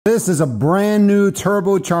This is a brand new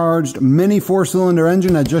turbocharged mini 4-cylinder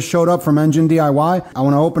engine that just showed up from Engine DIY. I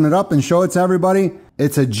want to open it up and show it to everybody.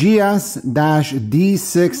 It's a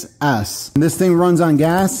GS-D6S. This thing runs on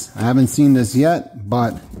gas. I haven't seen this yet,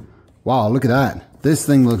 but wow, look at that. This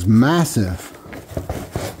thing looks massive.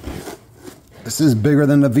 This is bigger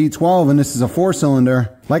than the V12 and this is a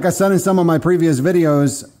 4-cylinder. Like I said in some of my previous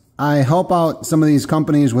videos, I help out some of these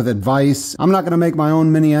companies with advice. I'm not going to make my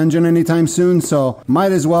own mini engine anytime soon, so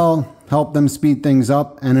might as well help them speed things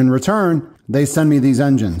up. And in return, they send me these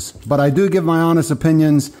engines. But I do give my honest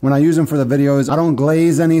opinions when I use them for the videos. I don't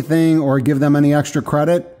glaze anything or give them any extra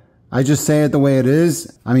credit. I just say it the way it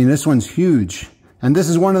is. I mean, this one's huge. And this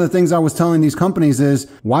is one of the things I was telling these companies is,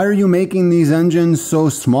 why are you making these engines so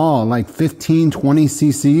small, like 15, 20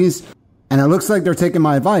 cc's? And it looks like they're taking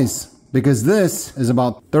my advice, because this is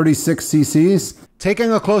about 36 cc's.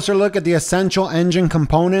 Taking a closer look at the essential engine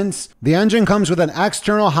components, the engine comes with an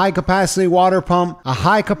external high-capacity water pump, a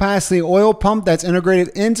high-capacity oil pump that's integrated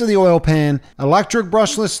into the oil pan, electric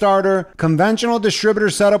brushless starter, conventional distributor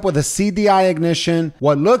setup with a CDI ignition,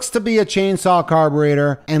 what looks to be a chainsaw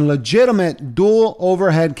carburetor, and legitimate dual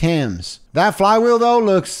overhead cams. That flywheel though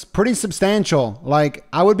looks pretty substantial. Like,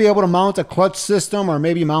 I would be able to mount a clutch system or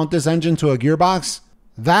maybe mount this engine to a gearbox.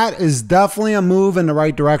 That is definitely a move in the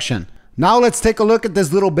right direction. Now let's take a look at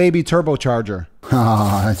this little baby turbocharger.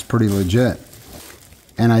 Ah, that's pretty legit.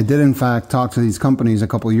 And I did in fact talk to these companies a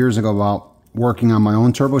couple years ago about working on my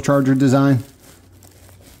own turbocharger design.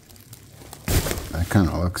 That kind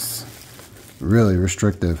of looks really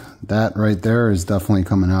restrictive. That right there is definitely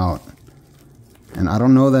coming out. And I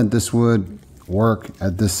don't know that this would work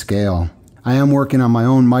at this scale. I am working on my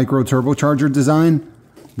own micro turbocharger design.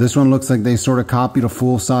 This one looks like they sort of copied a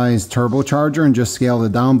full-size turbocharger and just scaled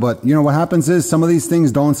it down. But you know what happens is some of these things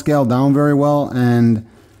don't scale down very well, and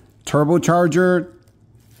turbocharger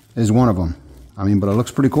is one of them. I mean, but it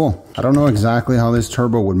looks pretty cool. I don't know exactly how this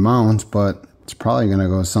turbo would mount, but it's probably going to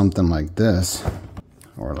go something like this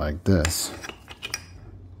or like this.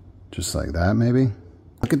 Just like that, maybe.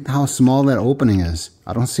 Look at how small that opening is.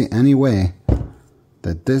 I don't see any way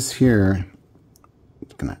that this here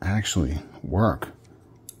is going to actually work.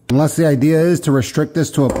 Unless the idea is to restrict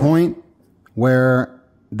this to a point where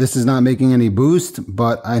this is not making any boost,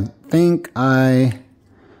 but I'm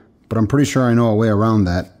pretty sure I know a way around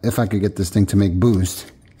that if I could get this thing to make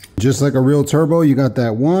boost. Just like a real turbo, you got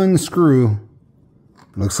that one screw.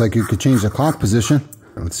 Looks like you could change the clock position.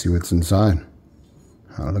 Let's see what's inside.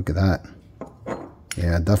 Oh, look at that.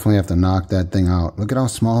 Yeah, definitely have to knock that thing out. Look at how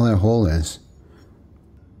small that hole is.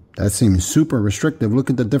 That seems super restrictive. Look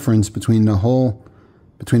at the difference between the hole,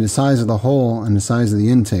 between the size of the hole and the size of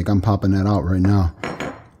the intake. I'm popping that out right now.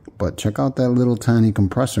 But check out that little tiny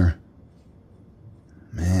compressor.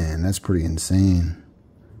 Man, that's pretty insane.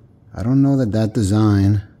 I don't know that that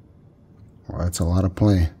design, well, that's a lot of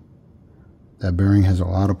play. That bearing has a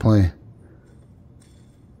lot of play.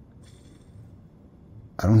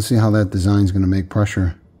 I don't see how that design is going to make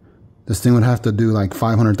pressure. This thing would have to do like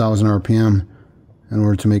 500,000 RPM in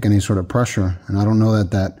order to make any sort of pressure. And I don't know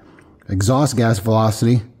that that exhaust gas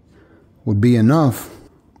velocity would be enough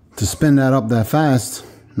to spin that up that fast,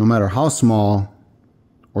 no matter how small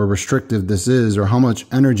or restrictive this is or how much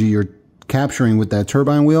energy you're capturing with that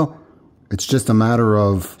turbine wheel. It's just a matter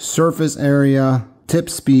of surface area, tip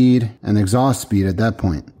speed, and exhaust speed at that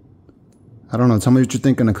point. I don't know. Tell me what you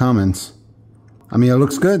think in the comments. I mean, it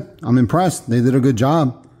looks good. I'm impressed. They did a good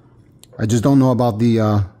job. I just don't know about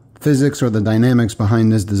the physics or the dynamics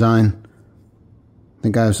behind this design. I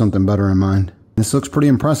think I have something better in mind. This looks pretty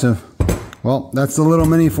impressive. Well, that's the little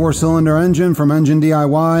mini 4-cylinder engine from Engine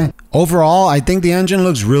DIY. Overall, I think the engine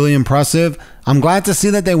looks really impressive. I'm glad to see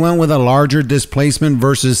that they went with a larger displacement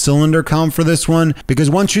versus cylinder count for this one, because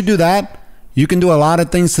once you do that, you can do a lot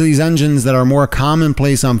of things to these engines that are more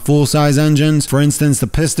commonplace on full-size engines. For instance, the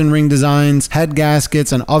piston ring designs, head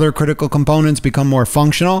gaskets, and other critical components become more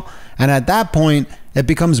functional. And at that point, it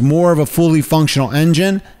becomes more of a fully functional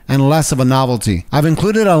engine and less of a novelty. I've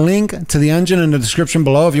included a link to the engine in the description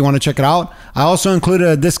below if you want to check it out. I also included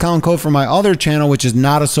a discount code for my other channel, which is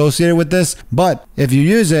not associated with this, but if you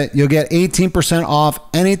use it, you'll get 18% off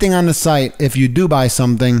anything on the site if you do buy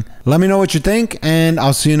something. Let me know what you think, and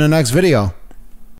I'll see you in the next video.